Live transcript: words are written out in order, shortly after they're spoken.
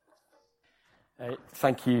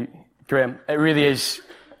Thank you, Graham. It really is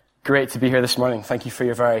great to be here this morning. Thank you for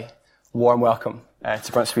your very warm welcome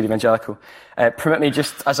to Bruntsfield Evangelical. Permit me,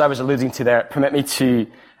 just as I was alluding to there, permit me to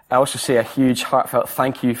also say a huge heartfelt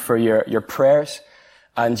thank you for your prayers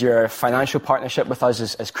and your financial partnership with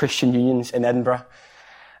us as Christian unions in Edinburgh.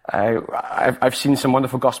 I've seen some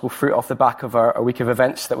wonderful gospel fruit off the back of our week of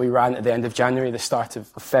events that we ran at the end of January, the start of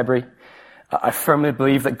February. I firmly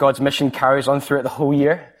believe that God's mission carries on throughout the whole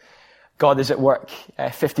year. God is at work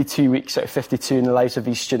 52 weeks out of 52 in the lives of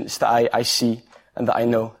these students that I see and that I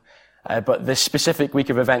know. But this specific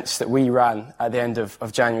week of events that we ran at the end of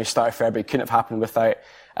January, start of February, couldn't have happened without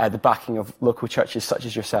the backing of local churches such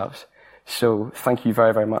as yourselves. So thank you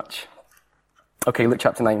very, very much. Okay, Luke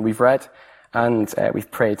chapter 9. We've read and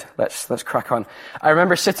we've prayed. Let's crack on. I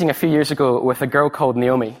remember sitting a few years ago with a girl called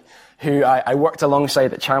Naomi, who I worked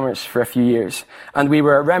alongside at Chalmers for a few years, and we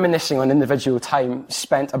were reminiscing on individual time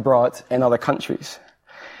spent abroad in other countries.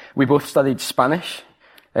 We both studied Spanish.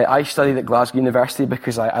 I studied at Glasgow University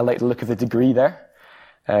because I like the look of the degree there.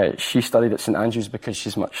 She studied at St Andrews because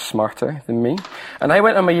she's much smarter than me. And I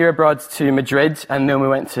went on my year abroad to Madrid, and then we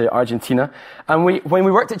went to Argentina. And when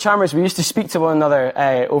we worked at Chalmers, we used to speak to one another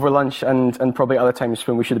over lunch and probably other times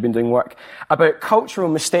when we should have been doing work about cultural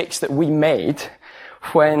mistakes that we made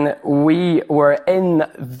when we were in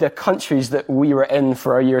the countries that we were in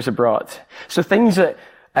for our years abroad. So things that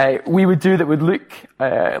we would do that would look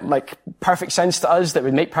like perfect sense to us, that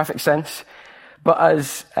would make perfect sense. But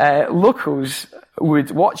as locals would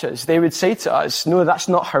watch us, they would say to us, no, that's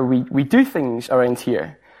not how we do things around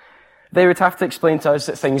here. They would have to explain to us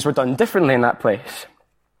that things were done differently in that place.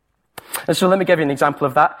 And so let me give you an example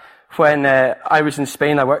of that. When I was in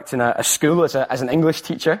Spain, I worked in a school as an English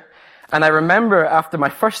teacher. And I remember after my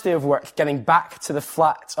first day of work, getting back to the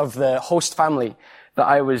flat of the host family that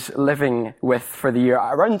I was living with for the year,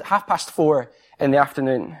 around 4:30 in the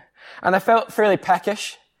afternoon. And I felt fairly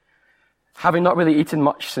peckish, having not really eaten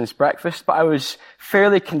much since breakfast, but I was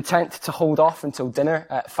fairly content to hold off until dinner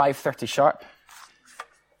at 5:30 sharp.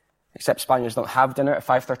 Except Spaniards don't have dinner at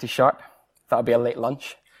 5:30 sharp. That would be a late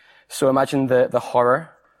lunch. So imagine the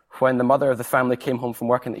horror when the mother of the family came home from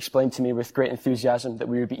work and explained to me with great enthusiasm that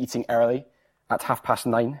we would be eating early at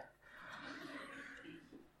 9:30.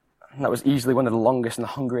 And that was easily one of the longest and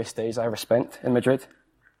the hungriest days I ever spent in Madrid.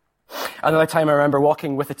 Another time I remember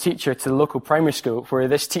walking with a teacher to the local primary school where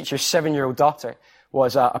this teacher's 7-year-old daughter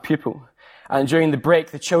was a pupil. And during the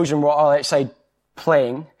break, the children were all outside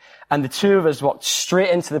playing, and the two of us walked straight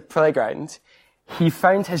into the playground. He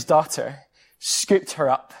found his daughter, scooped her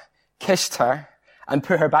up, kissed her, and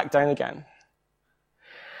put her back down again.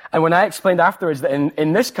 And when I explained afterwards that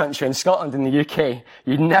in this country, in Scotland, in the UK,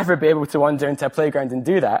 you'd never be able to wander into a playground and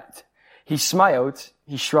do that, he smiled,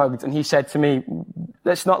 he shrugged, and he said to me,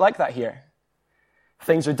 it's not like that here.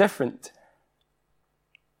 Things are different.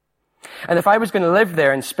 And if I was going to live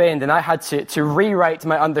there in Spain, then I had to rewrite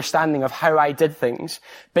my understanding of how I did things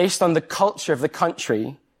based on the culture of the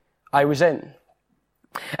country I was in.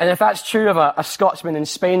 And if that's true of a Scotsman in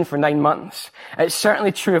Spain for 9 months, it's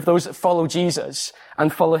certainly true of those that follow Jesus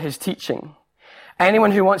and follow his teaching.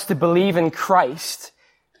 Anyone who wants to believe in Christ,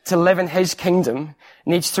 to live in his kingdom,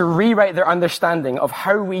 needs to rewrite their understanding of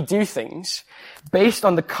how we do things based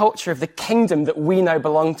on the culture of the kingdom that we now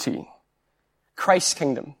belong to. Christ's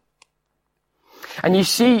kingdom. And you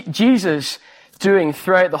see Jesus doing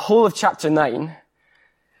throughout the whole of chapter 9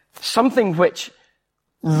 something which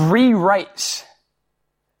rewrites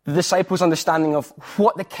the disciples' understanding of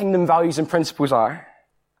what the kingdom values and principles are.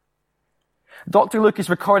 Dr. Luke is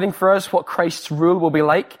recording for us what Christ's rule will be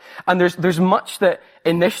like, and there's much that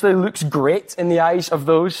initially looks great in the eyes of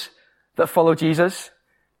those that follow Jesus.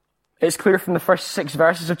 It's clear from the first 6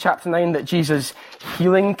 verses of chapter 9 that Jesus'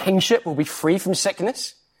 healing kingship will be free from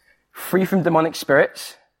sickness, free from demonic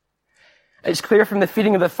spirits. It's clear from the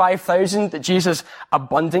feeding of the 5,000 that Jesus'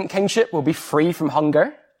 abundant kingship will be free from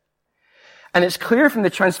hunger. And it's clear from the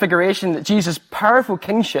transfiguration that Jesus' powerful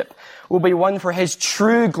kingship will be one where his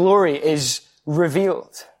true glory is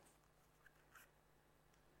revealed.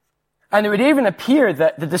 And it would even appear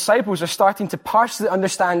that the disciples are starting to partially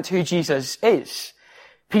understand who Jesus is.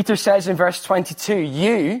 Peter says in verse 22,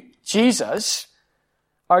 you, Jesus,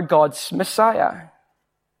 are God's Messiah.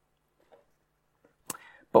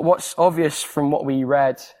 But what's obvious from what we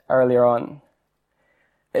read earlier on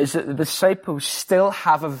is that the disciples still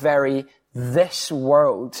have a very this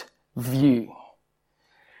world view.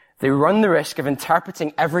 They run the risk of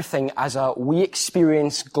interpreting everything as a we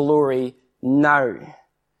experience glory now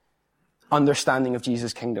understanding of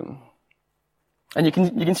Jesus' kingdom. And you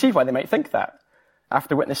can see why they might think that.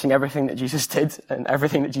 after witnessing everything that Jesus did and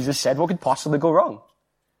everything that Jesus said, what could possibly go wrong?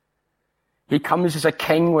 He comes as a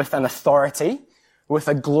king with an authority, with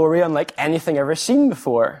a glory unlike anything ever seen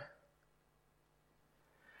before.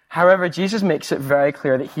 However, Jesus makes it very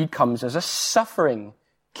clear that he comes as a suffering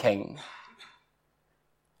king.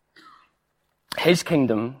 His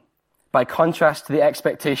kingdom, by contrast to the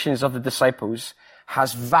expectations of the disciples,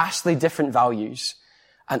 has vastly different values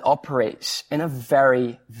and operates in a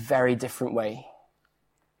very, very different way.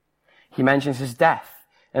 He mentions his death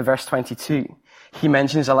in verse 22. He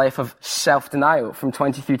mentions a life of self-denial from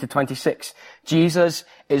 23 to 26. Jesus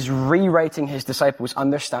is rewriting his disciples'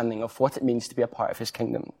 understanding of what it means to be a part of his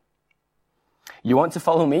kingdom. You want to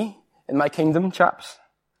follow me in my kingdom, chaps?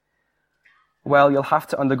 Well, you'll have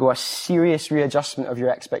to undergo a serious readjustment of your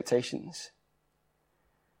expectations.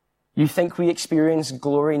 You think we experience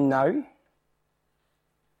glory now?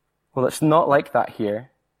 Well, it's not like that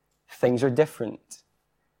here. Things are different.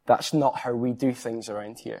 That's not how we do things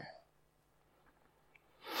around here.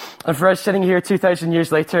 And for us sitting here 2,000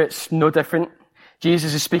 years later, it's no different.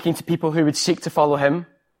 Jesus is speaking to people who would seek to follow him.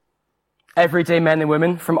 Everyday men and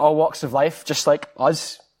women from all walks of life, just like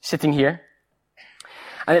us sitting here.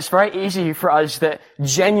 And it's very easy for us that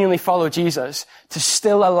genuinely follow Jesus to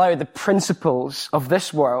still allow the principles of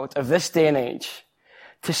this world, of this day and age,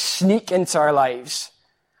 to sneak into our lives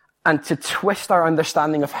and to twist our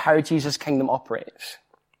understanding of how Jesus' kingdom operates.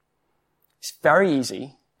 It's very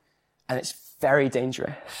easy and it's very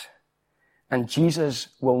dangerous. And Jesus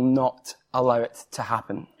will not allow it to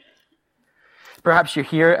happen. Perhaps you're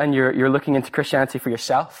here and you're looking into Christianity for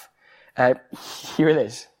yourself. Here it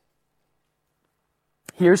is.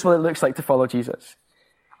 Here's what it looks like to follow Jesus.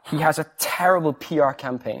 He has a terrible PR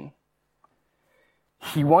campaign.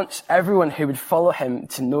 He wants everyone who would follow him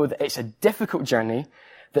to know that it's a difficult journey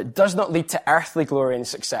that does not lead to earthly glory and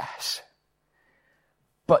success,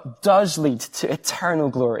 but does lead to eternal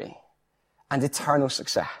glory and eternal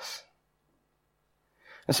success.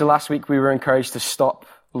 And so last week we were encouraged to stop,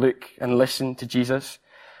 look, and listen to Jesus.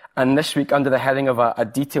 And this week, under the heading of a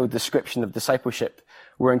detailed description of discipleship,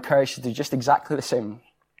 we're encouraged to do just exactly the same.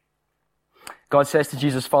 God says to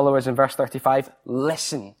Jesus' followers in verse 35,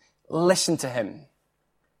 listen to him.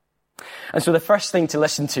 And so the first thing to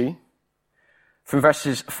listen to, from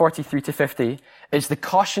verses 43 to 50, is the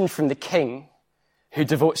caution from the king who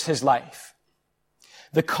devotes his life.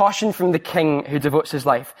 The caution from the king who devotes his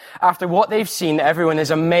life. After what they've seen, everyone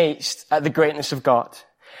is amazed at the greatness of God.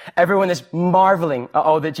 Everyone is marveling at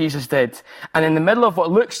all that Jesus did. And in the middle of what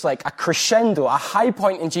looks like a crescendo, a high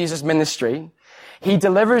point in Jesus' ministry, he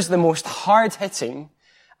delivers the most hard-hitting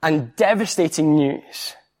and devastating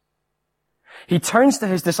news. He turns to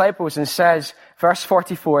his disciples and says, verse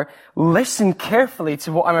 44, listen carefully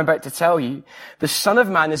to what I'm about to tell you. The Son of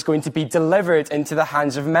Man is going to be delivered into the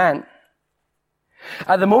hands of men.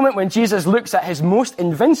 At the moment when Jesus looks at his most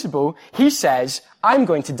invincible, he says, I'm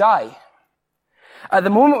going to die. At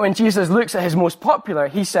the moment when Jesus looks at his most popular,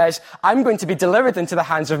 he says, I'm going to be delivered into the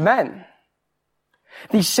hands of men.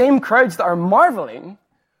 These same crowds that are marveling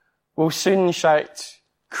will soon shout,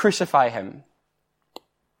 crucify him.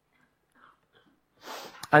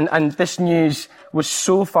 And this news was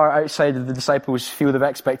so far outside of the disciples' field of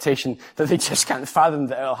expectation that they just can't fathom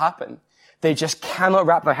that it'll happen. They just cannot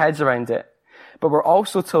wrap their heads around it. But we're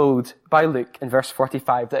also told by Luke in verse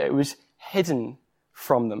 45 that it was hidden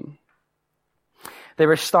from them. They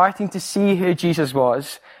were starting to see who Jesus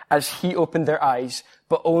was as he opened their eyes,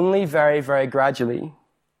 but only very, very gradually.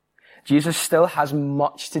 Jesus still has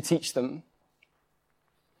much to teach them.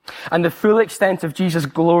 And the full extent of Jesus'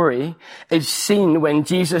 glory is seen when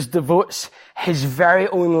Jesus devotes his very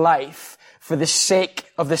own life for the sake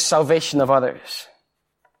of the salvation of others.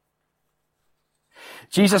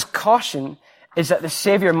 Jesus' caution is that the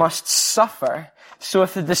Savior must suffer, so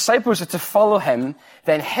if the disciples are to follow him,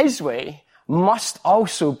 then his way must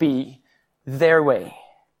also be their way.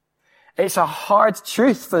 It's a hard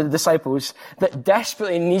truth for the disciples that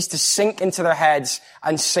desperately needs to sink into their heads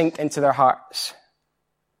and sink into their hearts.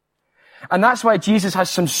 And that's why Jesus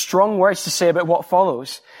has some strong words to say about what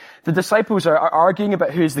follows. The disciples are arguing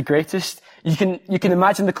about who is the greatest. You can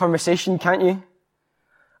imagine the conversation, can't you?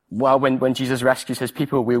 Well, when Jesus rescues his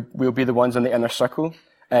people, we'll be the ones on the inner circle.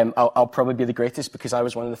 I'll probably be the greatest because I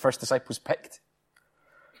was one of the first disciples picked.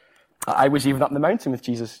 I was even up the mountain with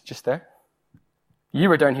Jesus just there. You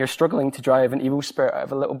were down here struggling to drive an evil spirit out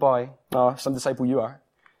of a little boy. Oh, some disciple you are.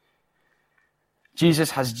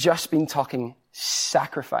 Jesus has just been talking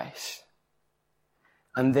sacrifice.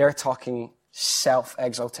 And they're talking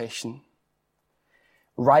self-exaltation.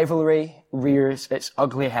 Rivalry rears its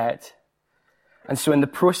ugly head. And so in the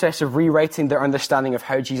process of rewriting their understanding of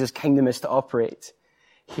how Jesus' kingdom is to operate,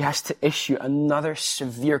 he has to issue another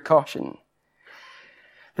severe caution.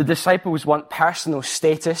 The disciples want personal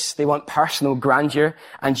status, they want personal grandeur,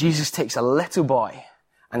 and Jesus takes a little boy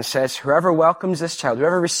and says, whoever welcomes this child,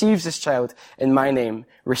 whoever receives this child in my name,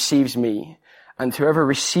 receives me. And whoever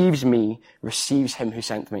receives me, receives him who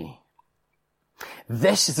sent me.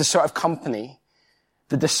 This is the sort of company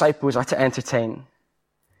the disciples are to entertain.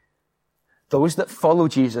 Those that follow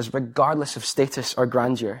Jesus, regardless of status or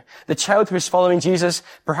grandeur. The child who is following Jesus,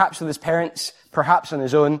 perhaps with his parents, perhaps on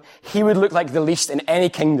his own, he would look like the least in any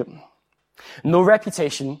kingdom. No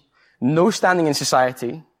reputation, no standing in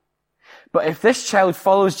society. But if this child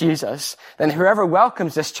follows Jesus, then whoever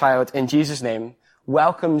welcomes this child in Jesus' name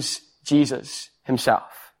welcomes Jesus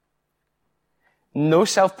himself. No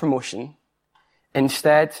self-promotion.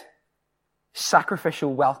 Instead,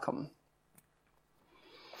 sacrificial welcome.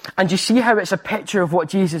 And you see how it's a picture of what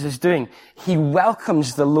Jesus is doing. He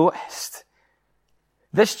welcomes the lowest.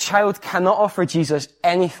 This child cannot offer Jesus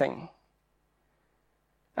anything.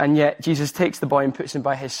 And yet Jesus takes the boy and puts him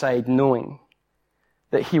by his side, knowing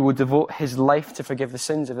that he will devote his life to forgive the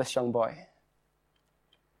sins of this young boy.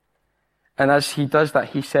 And as he does that,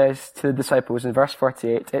 he says to the disciples in verse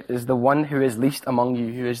 48, it is the one who is least among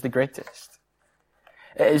you who is the greatest.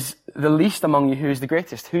 It is the least among you who is the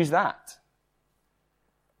greatest. Who's that?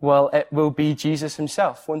 Well, it will be Jesus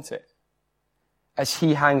himself, won't it? As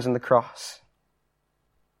he hangs on the cross.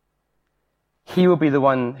 He will be the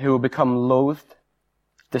one who will become loathed,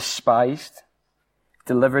 despised,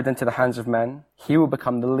 delivered into the hands of men. He will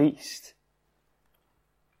become the least.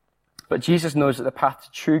 But Jesus knows that the path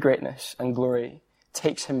to true greatness and glory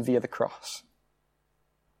takes him via the cross.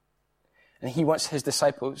 And he wants his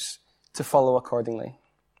disciples to follow accordingly.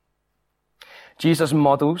 Jesus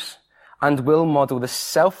models and will model the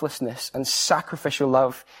selflessness and sacrificial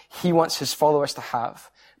love he wants his followers to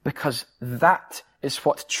have, because that is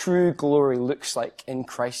what true glory looks like in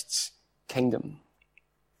Christ's kingdom.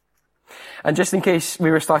 And just in case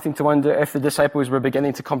we were starting to wonder if the disciples were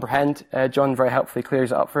beginning to comprehend, John very helpfully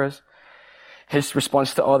clears it up for us. His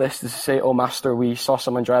response to all this is to say, "Oh, Master, we saw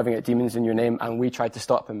someone driving out demons in your name, and we tried to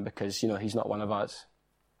stop him because, he's not one of us."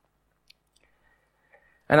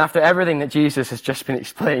 And after everything that Jesus has just been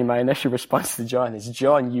explaining, my initial response to John is,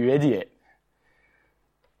 "John, you idiot."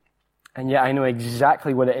 And yet I know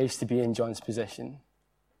exactly what it is to be in John's position.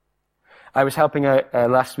 I was helping out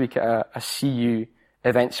last week at a CU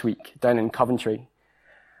events week down in Coventry.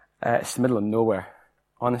 It's the middle of nowhere,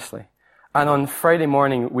 honestly. And on Friday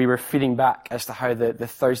morning, we were feeding back as to how the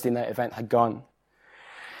Thursday night event had gone.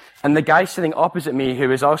 And the guy sitting opposite me, who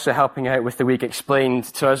was also helping out with the week, explained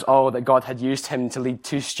to us all that God had used him to lead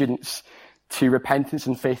 2 students to repentance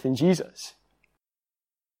and faith in Jesus.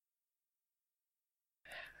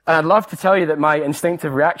 And I'd love to tell you that my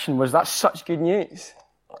instinctive reaction was, that's such good news.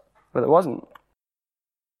 But it wasn't.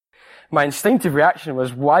 My instinctive reaction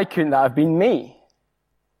was, why couldn't that have been me?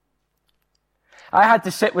 I had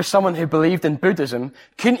to sit with someone who believed in Buddhism,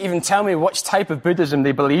 couldn't even tell me which type of Buddhism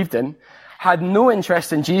they believed in, had no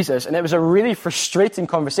interest in Jesus, and it was a really frustrating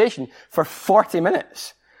conversation for 40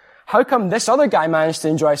 minutes. How come this other guy managed to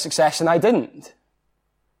enjoy success and I didn't?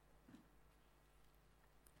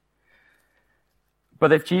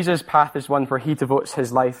 But if Jesus' path is one where he devotes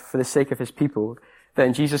his life for the sake of his people,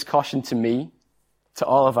 then Jesus' caution to me, to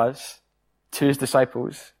all of us, to his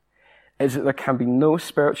disciples, is that there can be no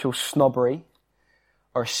spiritual snobbery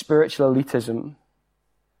or spiritual elitism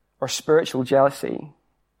or spiritual jealousy.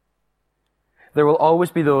 There will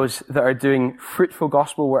always be those that are doing fruitful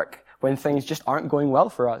gospel work when things just aren't going well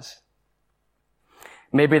for us.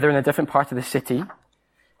 Maybe they're in a different part of the city.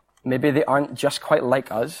 Maybe they aren't just quite like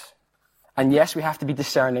us. And yes, we have to be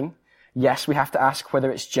discerning. Yes, we have to ask whether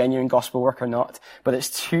it's genuine gospel work or not. But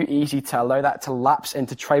it's too easy to allow that to lapse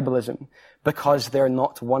into tribalism because they're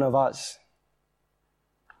not one of us.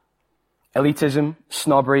 Elitism,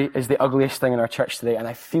 snobbery is the ugliest thing in our church today, and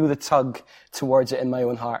I feel the tug towards it in my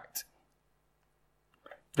own heart.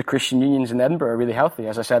 The Christian unions in Edinburgh are really healthy,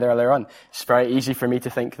 as I said earlier on. It's very easy for me to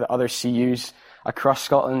think that other CUs across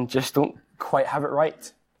Scotland just don't quite have it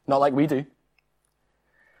right. Not like we do.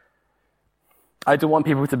 I don't want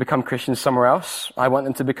people to become Christians somewhere else. I want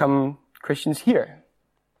them to become Christians here.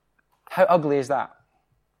 How ugly is that?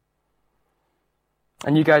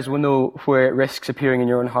 And you guys will know where it risks appearing in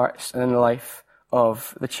your own hearts and in the life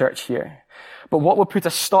of the church here. But what will put a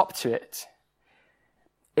stop to it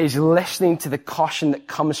is listening to the caution that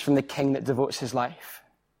comes from the King that devotes his life.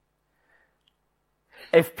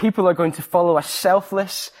 If people are going to follow a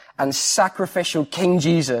selfless and sacrificial King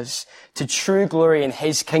Jesus to true glory in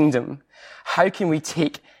his kingdom, How can we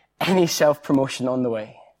take any self-promotion on the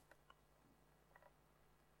way?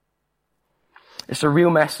 It's a real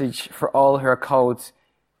message for all who are called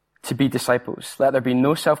to be disciples. Let there be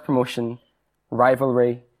no self-promotion,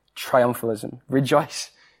 rivalry, triumphalism.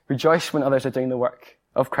 Rejoice. Rejoice when others are doing the work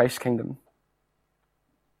of Christ's kingdom.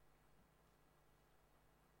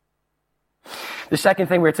 The second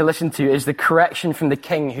thing we're to listen to is the correction from the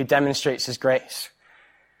King who demonstrates his grace.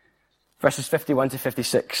 Verses 51 to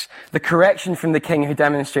 56. The correction from the King who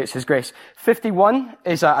demonstrates his grace. 51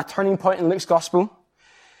 is a turning point in Luke's gospel.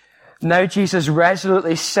 Now Jesus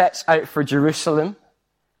resolutely sets out for Jerusalem.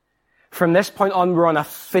 From this point on, we're on a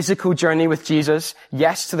physical journey with Jesus,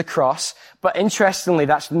 yes, to the cross, but interestingly,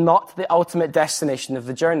 that's not the ultimate destination of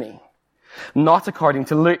the journey. Not according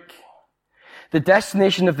to Luke. The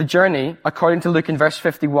destination of the journey, according to Luke in verse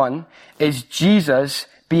 51, is Jesus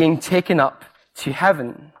being taken up to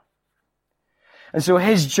heaven. And so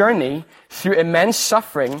his journey through immense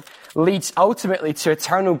suffering leads ultimately to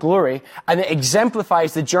eternal glory, and it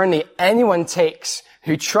exemplifies the journey anyone takes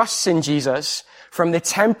who trusts in Jesus from the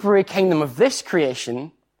temporary kingdom of this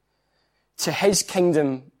creation to his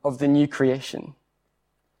kingdom of the new creation.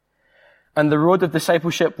 And the road of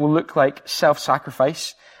discipleship will look like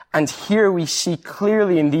self-sacrifice. And here we see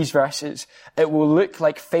clearly in these verses, it will look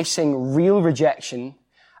like facing real rejection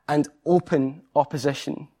and open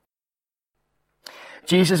opposition.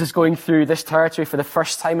 Jesus is going through this territory for the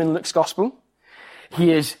first time in Luke's gospel.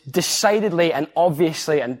 He is decidedly and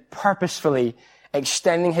obviously and purposefully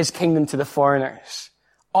extending his kingdom to the foreigners.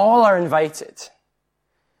 All are invited.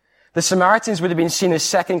 The Samaritans would have been seen as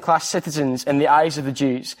second-class citizens in the eyes of the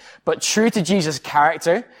Jews, but true to Jesus'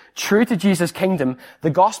 character, true to Jesus' kingdom, the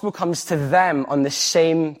gospel comes to them on the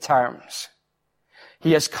same terms.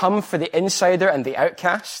 He has come for the insider and the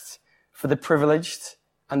outcast, for the privileged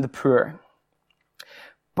and the poor.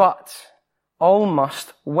 But all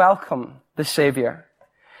must welcome the Savior.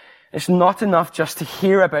 It's not enough just to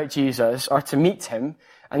hear about Jesus or to meet him,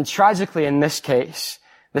 and tragically in this case,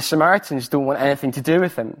 the Samaritans don't want anything to do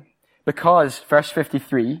with him. Because, verse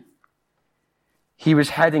 53, he was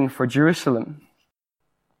heading for Jerusalem.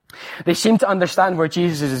 They seem to understand where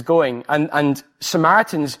Jesus is going, and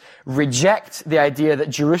Samaritans reject the idea that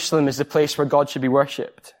Jerusalem is the place where God should be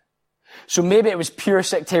worshipped. So maybe it was pure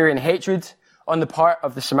sectarian hatred on the part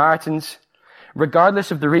of the Samaritans.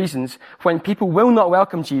 Regardless of the reasons, when people will not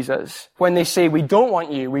welcome Jesus, when they say, we don't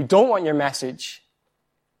want you, we don't want your message,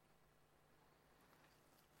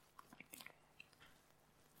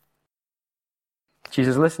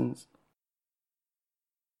 Jesus listens.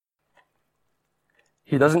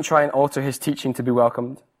 He doesn't try and alter his teaching to be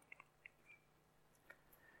welcomed.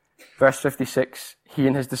 Verse 56, he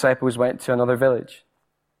and his disciples went to another village.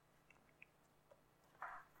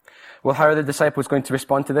 Well, how are the disciples going to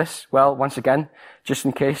respond to this? Well, once again, just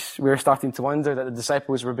in case we were starting to wonder that the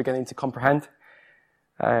disciples were beginning to comprehend,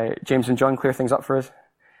 James and John clear things up for us.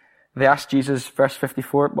 They asked Jesus, verse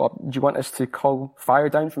 54, well, do you want us to call fire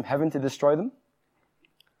down from heaven to destroy them?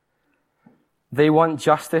 They want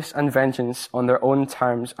justice and vengeance on their own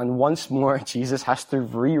terms, and once more, Jesus has to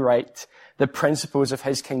rewrite the principles of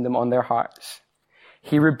his kingdom on their hearts.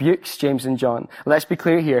 He rebukes James and John. Let's be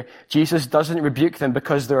clear here. Jesus doesn't rebuke them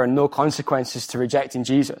because there are no consequences to rejecting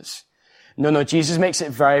Jesus. No, Jesus makes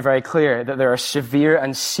it very, very clear that there are severe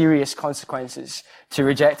and serious consequences to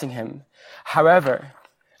rejecting him. However,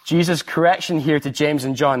 Jesus' correction here to James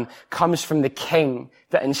and John comes from the King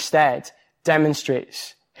that instead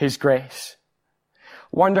demonstrates his grace.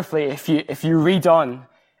 Wonderfully, if you read on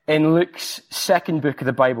in Luke's second book of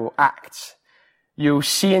the Bible, Acts, you'll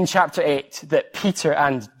see in chapter 8 that Peter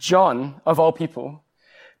and John, of all people,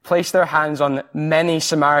 place their hands on many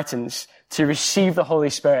Samaritans to receive the Holy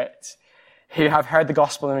Spirit who have heard the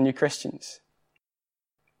gospel and are new Christians.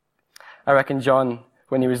 I reckon John,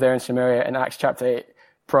 when he was there in Samaria in Acts chapter 8,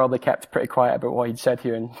 probably kept pretty quiet about what he'd said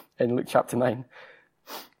here in Luke chapter 9.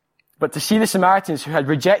 But to see the Samaritans who had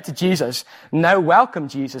rejected Jesus now welcome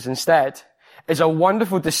Jesus instead is a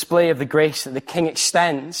wonderful display of the grace that the King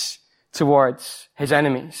extends towards his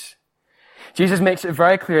enemies. Jesus makes it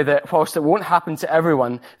very clear that whilst it won't happen to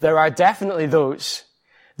everyone, there are definitely those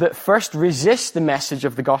that first resist the message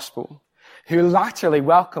of the gospel, who latterly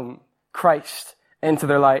welcome Christ into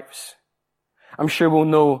their lives. I'm sure we'll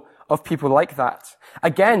know of people like that.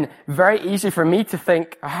 Again, very easy for me to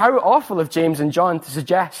think, how awful of James and John to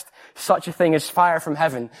suggest such a thing as fire from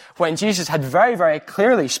heaven, when Jesus had very, very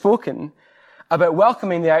clearly spoken about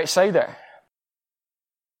welcoming the outsider.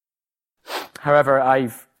 However,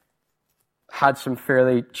 I've had some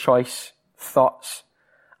fairly choice thoughts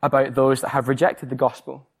about those that have rejected the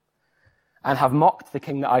gospel and have mocked the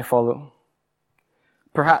King that I follow.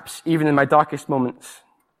 Perhaps even in my darkest moments,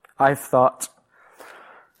 I've thought,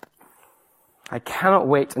 I cannot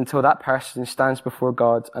wait until that person stands before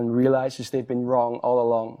God and realizes they've been wrong all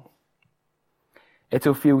along.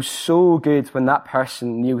 It'll feel so good when that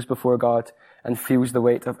person kneels before God and feels the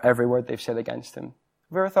weight of every word they've said against him. Have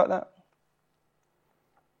you ever thought that?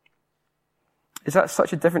 Is that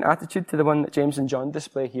such a different attitude to the one that James and John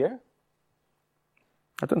display here?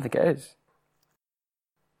 I don't think it is.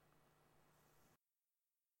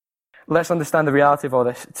 Let's understand the reality of all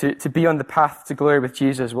this. To be on the path to glory with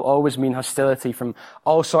Jesus will always mean hostility from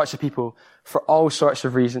all sorts of people for all sorts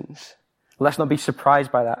of reasons. Let's not be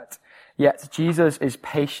surprised by that. Yet Jesus is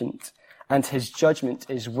patient and his judgment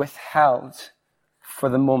is withheld for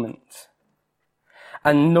the moment.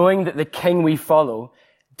 And knowing that the King we follow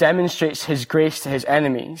demonstrates his grace to his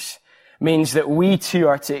enemies means that we too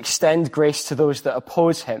are to extend grace to those that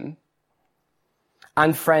oppose him.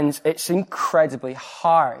 And friends, it's incredibly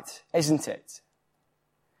hard, isn't it?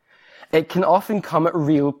 It can often come at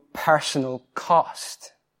real personal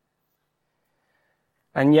cost.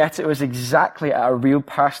 And yet it was exactly at a real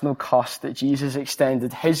personal cost that Jesus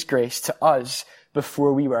extended his grace to us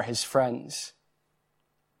before we were his friends.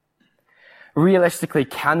 Realistically,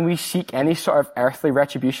 can we seek any sort of earthly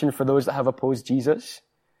retribution for those that have opposed Jesus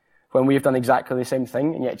when we have done exactly the same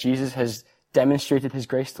thing, and yet Jesus has demonstrated his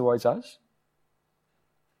grace towards us?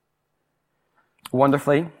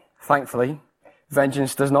 Wonderfully, thankfully,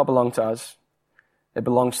 vengeance does not belong to us. It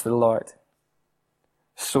belongs to the Lord.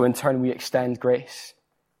 So in turn, we extend grace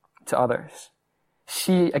to others.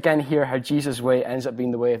 See again here how Jesus' way ends up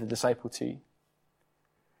being the way of the disciple too.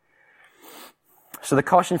 So the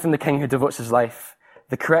caution from the King who devotes his life,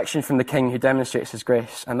 the correction from the King who demonstrates his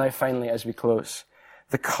grace, and now finally, as we close,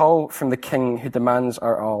 the call from the King who demands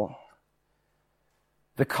our all.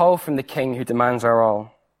 The call from the King who demands our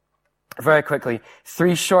all. Very quickly,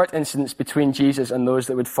 3 short incidents between Jesus and those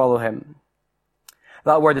that would follow him.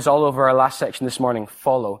 That word is all over our last section this morning,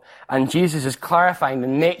 follow. And Jesus is clarifying the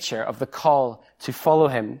nature of the call to follow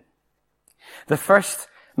him. The first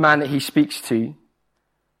man that he speaks to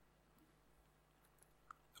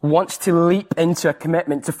wants to leap into a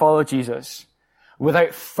commitment to follow Jesus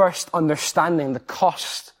without first understanding the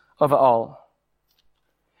cost of it all.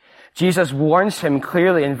 Jesus warns him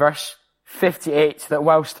clearly in verse 58 that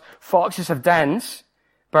whilst foxes have dens,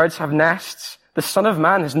 birds have nests, the Son of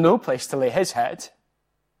Man has no place to lay his head.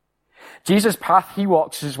 Jesus' path he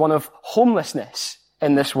walks is one of homelessness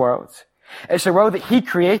in this world. It's a world that he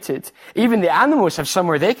created. Even the animals have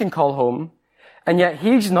somewhere they can call home. And yet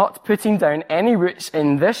he's not putting down any roots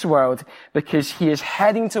in this world because he is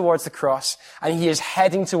heading towards the cross and he is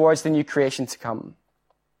heading towards the new creation to come.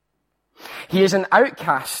 He is an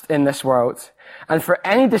outcast in this world. And for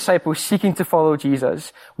any disciple seeking to follow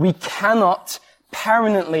Jesus, we cannot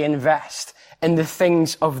permanently invest in the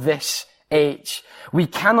things of this age. We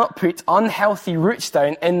cannot put unhealthy roots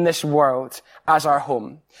down in this world as our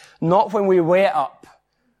home. Not when we weigh it up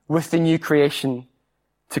with the new creation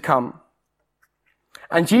to come.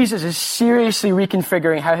 And Jesus is seriously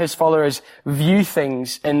reconfiguring how his followers view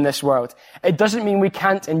things in this world. It doesn't mean we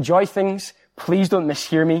can't enjoy things. Please don't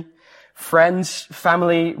mishear me. Friends,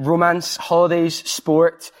 family, romance, holidays,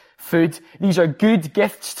 sport, food. These are good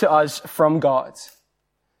gifts to us from God.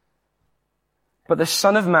 But the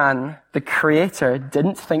Son of Man, the Creator,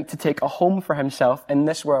 didn't think to take a home for himself in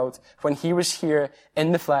this world when he was here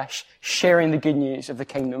in the flesh, sharing the good news of the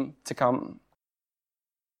kingdom to come.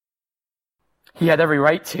 He had every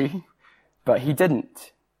right to, but he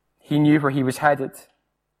didn't. He knew where he was headed.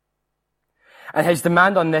 And his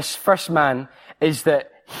demand on this first man is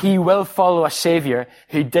that he will follow a Savior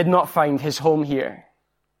who did not find his home here.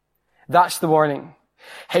 That's the warning.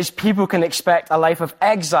 His people can expect a life of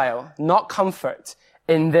exile, not comfort,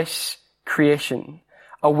 in this creation,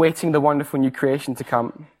 awaiting the wonderful new creation to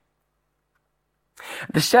come.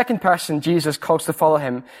 The second person Jesus calls to follow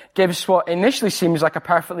him gives what initially seems like a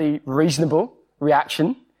perfectly reasonable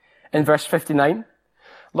reaction in verse 59.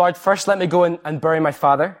 Lord, first let me go and bury my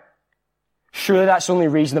father. Surely that's only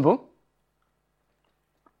reasonable.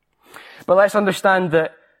 But let's understand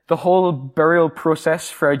that the whole burial process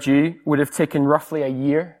for a Jew would have taken roughly a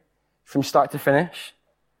year from start to finish.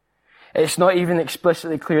 It's not even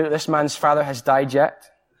explicitly clear that this man's father has died yet.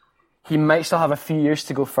 He might still have a few years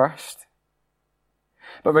to go first.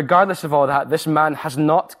 But regardless of all that, this man has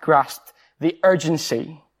not grasped the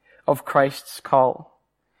urgency of Christ's call.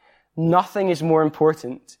 Nothing is more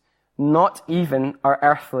important, not even our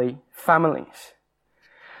earthly families.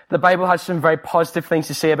 The Bible has some very positive things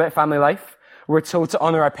to say about family life. We're told to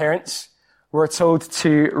honor our parents. We're told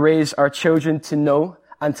to raise our children to know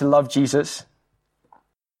and to love Jesus.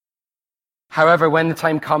 However, when the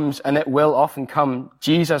time comes, and it will often come,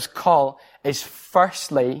 Jesus' call is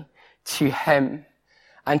firstly to him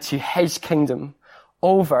and to his kingdom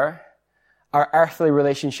over our earthly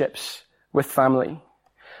relationships with family.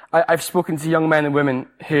 I've spoken to young men and women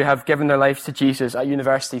who have given their lives to Jesus at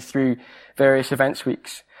university through various events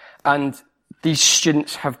weeks. And these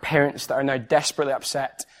students have parents that are now desperately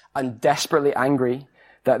upset and desperately angry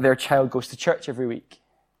that their child goes to church every week.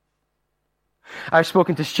 I've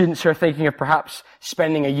spoken to students who are thinking of perhaps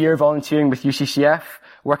spending a year volunteering with UCCF,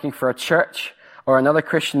 working for a church or another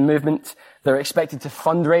Christian movement. They're expected to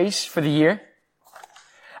fundraise for the year.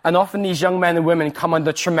 And often these young men and women come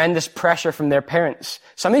under tremendous pressure from their parents.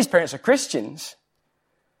 Some of these parents are Christians.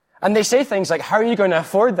 And they say things like, how are you going to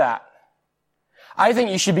afford that? I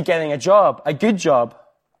think you should be getting a job, a good job.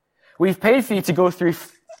 We've paid for you to go through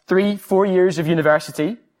 3-4 years of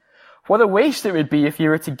university. What a waste it would be if you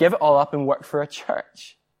were to give it all up and work for a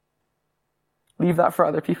church. Leave that for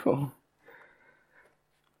other people.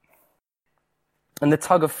 And the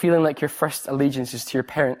tug of feeling like your first allegiance is to your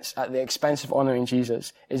parents at the expense of honoring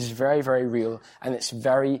Jesus is very, very real, and it's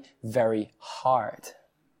very, very hard.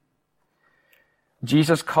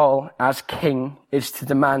 Jesus' call as king is to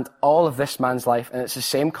demand all of this man's life, and it's the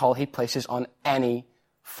same call he places on any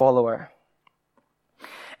follower.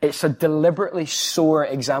 It's a deliberately sore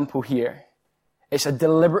example here. It's a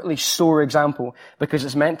deliberately sore example because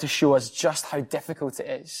it's meant to show us just how difficult it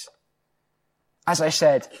is. As I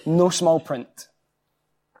said, no small print.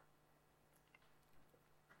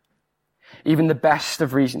 Even the best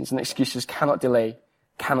of reasons and excuses cannot delay,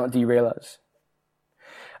 cannot derail us.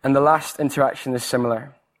 And the last interaction is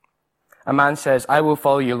similar. A man says, I will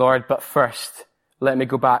follow you, Lord, but first, let me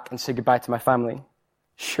go back and say goodbye to my family.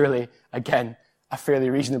 Surely, again, a fairly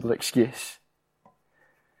reasonable excuse.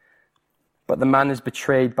 But the man is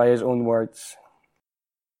betrayed by his own words.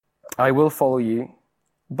 I will follow you,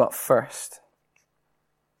 but first.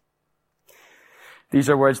 These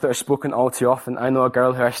are words that are spoken all too often. I know a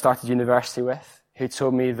girl who I started university with who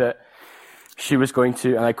told me that she was going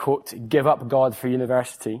to, and I quote, give up God for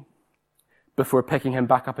university before picking him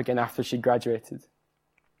back up again after she graduated.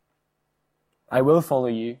 I will follow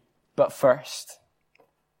you, but first.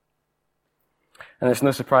 And it's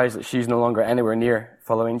no surprise that she's no longer anywhere near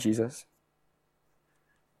following Jesus.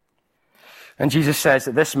 And Jesus says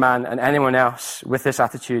that this man and anyone else with this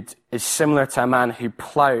attitude is similar to a man who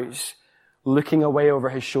plows, looking away over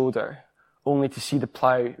his shoulder, only to see the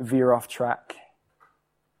plow veer off track.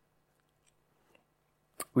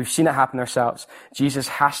 We've seen it happen ourselves. Jesus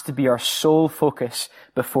has to be our sole focus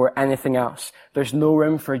before anything else. There's no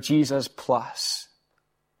room for Jesus plus.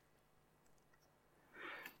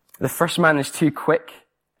 The first man is too quick,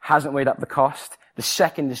 hasn't weighed up the cost. The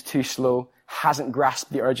second is too slow, hasn't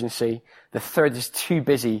grasped the urgency. The third is too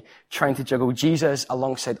busy trying to juggle Jesus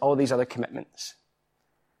alongside all these other commitments.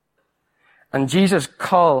 And Jesus'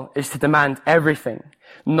 call is to demand everything,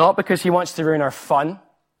 not because he wants to ruin our fun,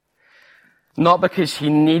 not because he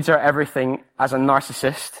needs our everything as a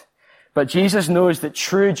narcissist, but Jesus knows that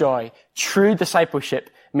true joy, true discipleship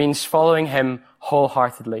means following him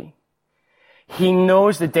wholeheartedly. He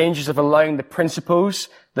knows the dangers of allowing the principles,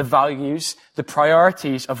 the values, the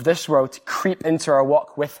priorities of this world to creep into our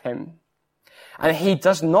walk with him. And he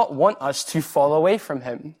does not want us to fall away from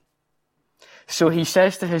him. So he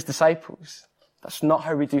says to his disciples, that's not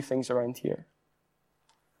how we do things around here.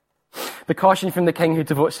 The caution from the king who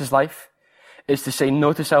devotes his life is to say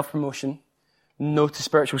no to self-promotion, no to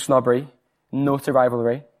spiritual snobbery, no to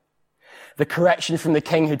rivalry. The correction from the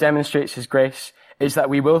king who demonstrates his grace is that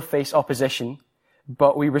we will face opposition,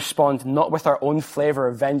 but we respond not with our own flavor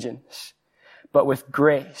of vengeance, but with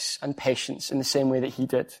grace and patience in the same way that he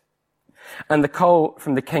did. And the call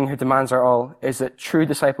from the king who demands our all is that true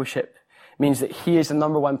discipleship means that he is the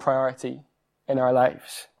number one priority in our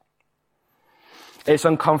lives. It's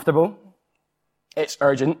uncomfortable. It's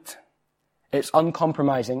urgent. It's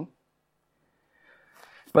uncompromising.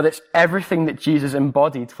 But it's everything that Jesus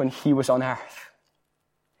embodied when he was on earth.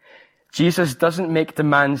 Jesus doesn't make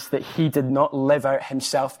demands that he did not live out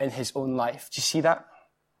himself in his own life. Do you see that?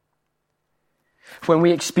 When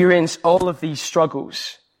we experience all of these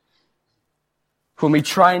struggles, when we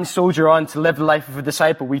try and soldier on to live the life of a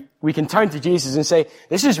disciple, we can turn to Jesus and say,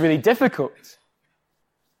 this is really difficult.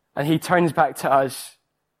 And he turns back to us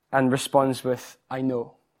and responds with, I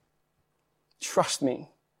know. Trust me,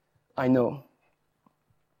 I know.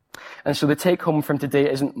 And so the take home from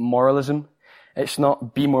today isn't moralism. It's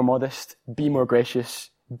not be more modest, be more gracious,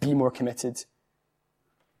 be more committed.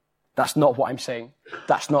 That's not what I'm saying.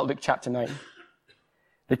 That's not Luke chapter 9.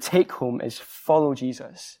 The take home is follow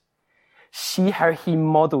Jesus. See how he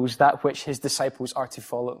models that which his disciples are to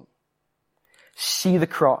follow. See the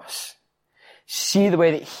cross. See the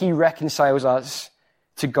way that he reconciles us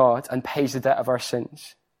to God and pays the debt of our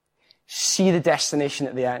sins. See the destination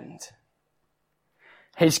at the end.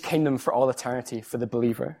 His kingdom for all eternity for the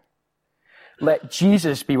believer. Let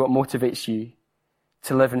Jesus be what motivates you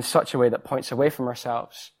to live in such a way that points away from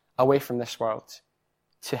ourselves, away from this world,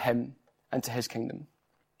 to him and to his kingdom.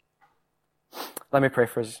 Let me pray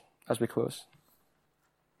for us as we close.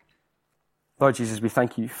 Lord Jesus, we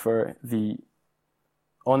thank you for the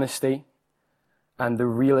honesty and the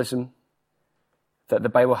realism that the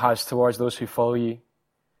Bible has towards those who follow you.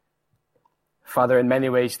 Father, in many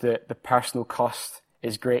ways, the personal cost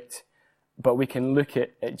is great, but we can look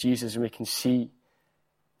at Jesus and we can see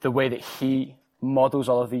the way that he models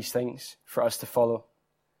all of these things for us to follow.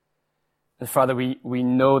 And Father, we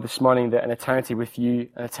know this morning that an eternity with you,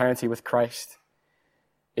 an eternity with Christ,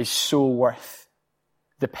 is so worth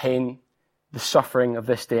the pain, the suffering of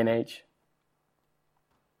this day and age.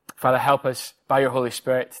 Father, help us by your Holy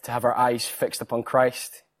Spirit to have our eyes fixed upon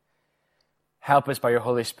Christ. Help us by your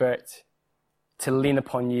Holy Spirit to lean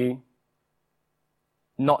upon you,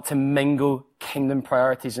 not to mingle kingdom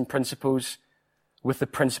priorities and principles with the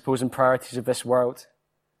principles and priorities of this world.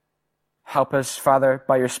 Help us, Father,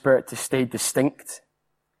 by your Spirit to stay distinct.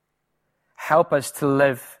 Help us to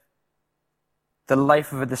live the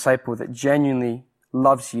life of a disciple that genuinely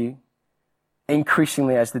loves you,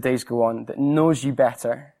 increasingly as the days go on, that knows you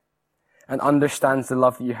better and understands the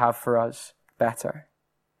love that you have for us better.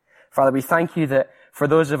 Father, we thank you that for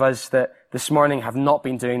those of us that this morning have not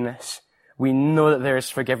been doing this, we know that there is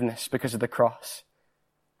forgiveness because of the cross.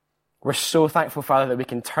 We're so thankful, Father, that we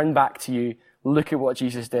can turn back to you, look at what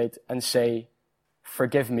Jesus did and say,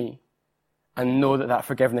 forgive me, and know that that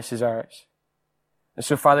forgiveness is ours. And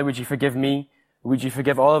so, Father, would you forgive me? Would you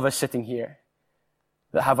forgive all of us sitting here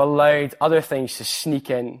that have allowed other things to sneak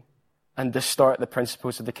in and distort the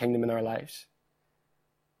principles of the kingdom in our lives?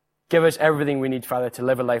 Give us everything we need, Father, to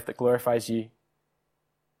live a life that glorifies you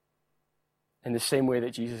in the same way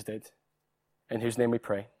that Jesus did, in whose name we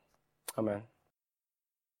pray. Amen.